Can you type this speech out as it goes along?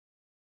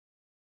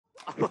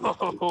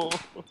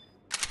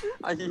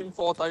I hit him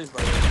 4 times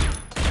by the way.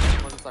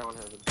 One side, one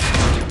heaven.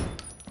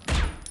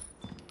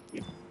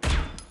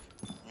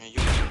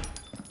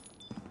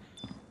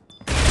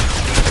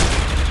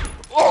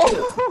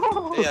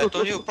 Oh! Hey, I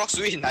told you prox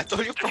win. I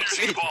told you prox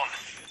win.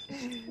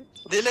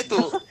 They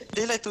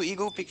like to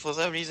ego pick for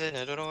some reason.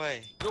 I don't know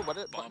why. No, but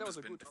that was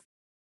a good.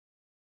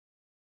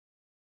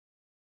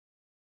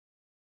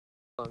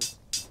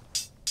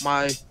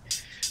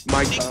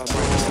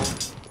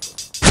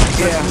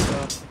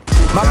 Yeah.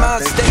 My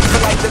mind stays for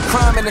like the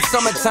crime in the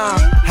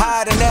summertime.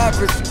 Higher than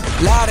average,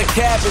 lot of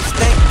cabbage.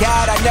 Thank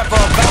God I never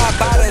abide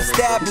by the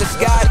established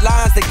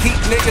guidelines that keep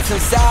niggas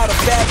inside of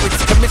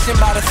fabrics.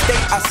 Commissioned by the state,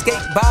 I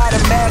skate by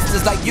the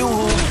masters like you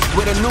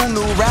with a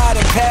new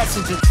riding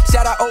passenger.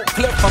 Shout out Oak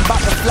Cliff, I'm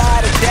about to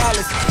fly to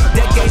Dallas.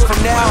 Decades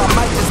from now, I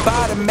might just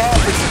buy the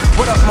Mavericks.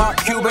 What up, Mark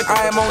Cuban?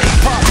 I am only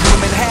part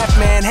human, half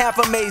man, half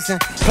amazing.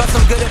 Plus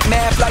I'm good at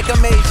math like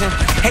I'm Asian.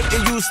 Hate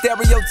to use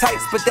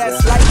stereotypes, but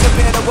that's light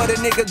compared to what a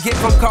nigga get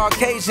from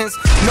Caucasians.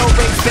 No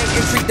race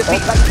bacon, treat the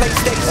beat like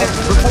PlayStation.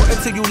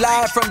 Reporting to you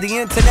live from the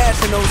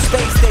International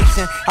Space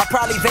Station. I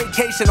probably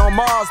vacation on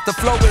Mars. The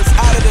flow is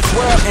out of this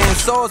world and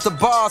so is the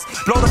bars.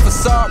 Blow the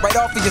facade right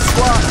off of your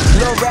squad.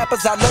 Little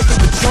rappers, I love you,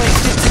 but you ain't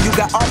shit till you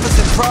got offers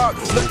in Prague.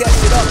 Look that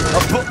shit up,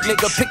 a book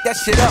nigga, pick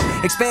that shit up.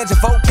 Expand your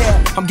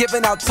vocab, I'm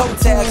giving out toe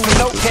tags for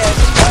no cash.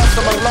 Ask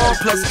from a long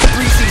plus 3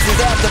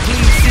 seasons after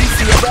bleed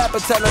CC. A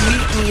rapper tell him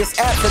meet me, it's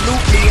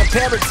absolutely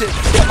imperative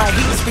that my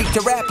heat speak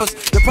to rappers.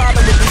 The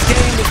problem with this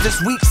game is this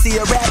weak see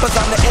a rappers.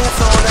 I'm the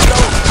answer on the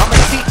low, I'm a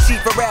cheat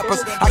sheet for rappers.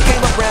 I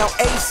came around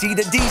AC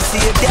to DC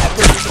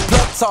adapters.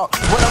 Blood talk,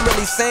 what I'm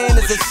really saying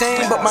is a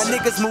shame, but my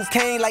niggas move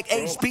cane like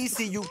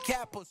HBCU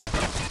cappers.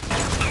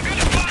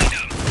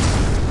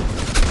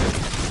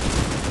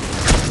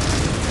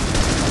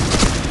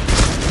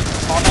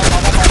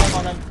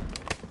 On him.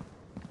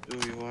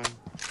 2v1.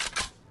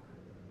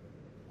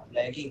 I'm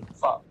lagging.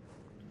 Fuck.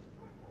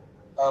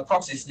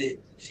 Prox is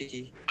lit.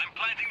 City. I'm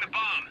planting the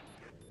bomb.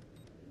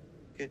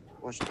 Good.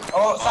 Watch the.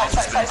 Oh, side.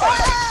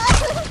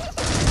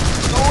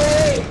 No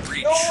way!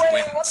 Reach No way!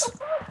 wins. What the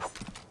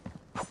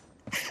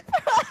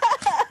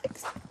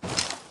fuck?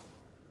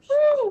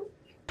 Woo!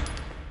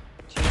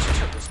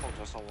 Check the smoke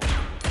or someone.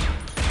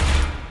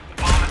 The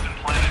bomb has been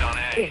planted on A.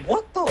 Hey,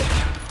 what the?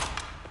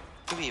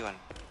 2v1.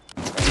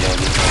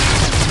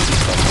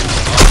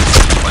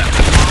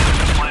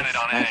 Planted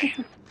on A.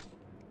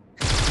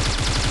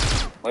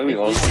 Why are we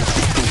all?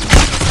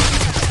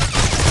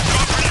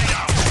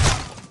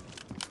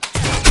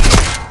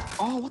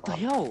 Oh, what the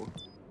hell?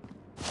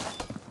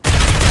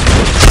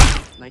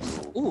 Nice.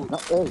 Oh,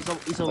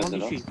 it's a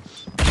 1v3.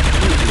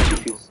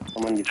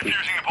 Someone defuse.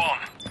 Defusing a bomb.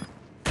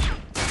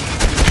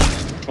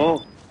 Oh,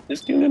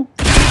 just kill him.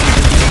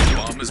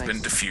 Bomb has been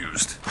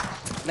defused.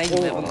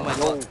 97, oh my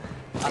god.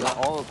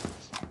 Oh.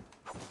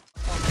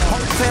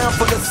 Hometown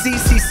full of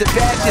CC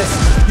Savages.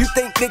 You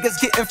think niggas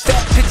getting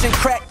fat, pitching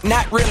crack?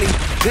 Not really.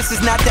 This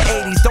is not the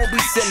 80s, don't be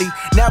silly.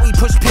 Now we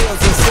push pills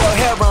and sell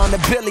heroin to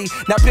Billy.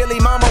 Now Billy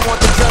mama want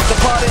the drugs to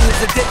part in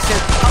his addiction.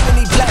 How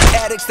many black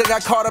addicts that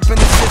got caught up in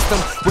the system?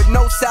 With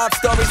no side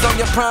stories on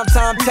your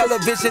primetime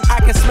television,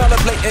 I can smell a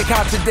blatant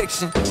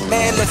contradiction.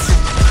 Man, listen.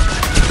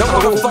 Don't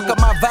wanna fuck up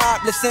my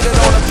vibe, let's send it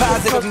on a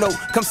positive note.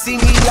 Come see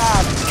me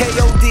live,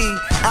 KOD,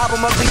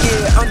 album of the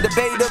year,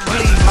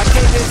 undebatably. My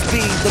cadence be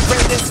the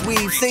greatest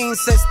we've seen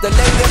since the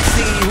late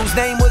MC, whose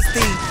name was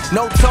the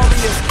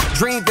Notorious.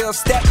 Dreamville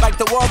stacked like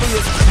the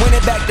Warriors,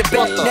 winning back to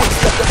back. Next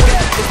up the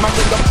back is my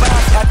nigga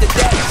Bob. After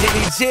that,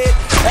 Jitty Jit,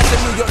 that's a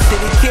New York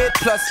City kid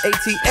plus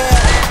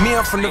ATL. Me,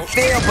 I'm from the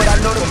field, but I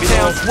know them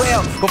towns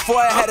well. Before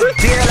I had a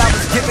deal, I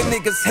was giving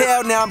niggas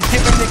hell. Now I'm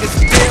giving niggas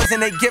deals and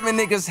they giving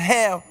niggas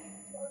hell.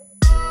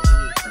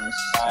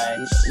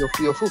 Nice.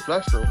 You're full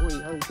flash though. How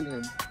are you killing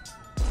him?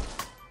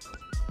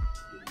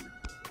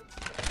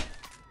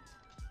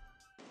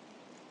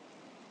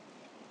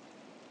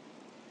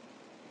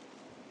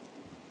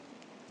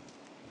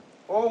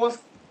 Oh, what's...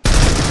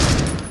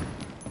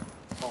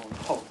 Oh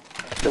no.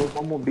 There was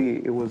one more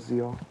B, it was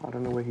Zio. I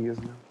don't know where he is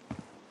now.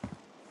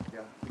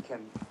 Yeah, you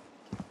can.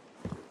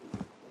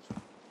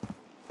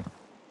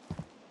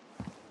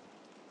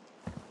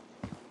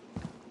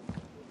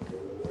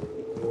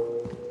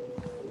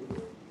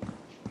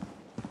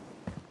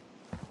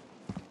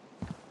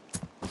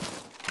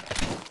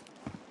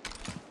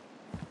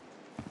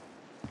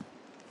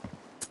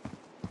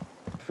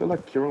 I feel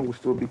like Kieran will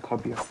still be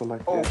cubby. I feel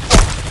like Oh,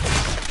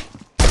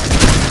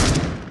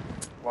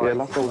 yeah,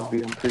 last one was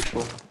B, I'm pretty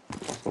sure.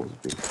 Last one was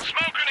B.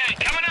 Smoke grenade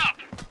coming up.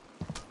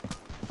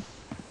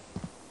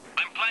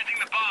 I'm planting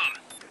the bomb.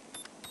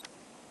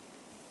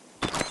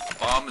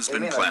 Bomb has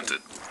been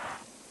planted.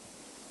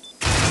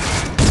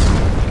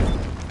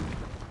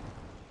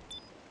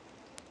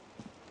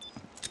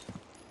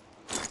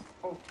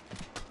 Oh.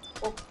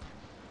 Oh.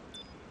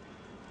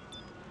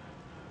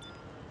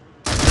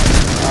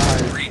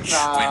 Reach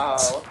Nah,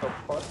 wins. what the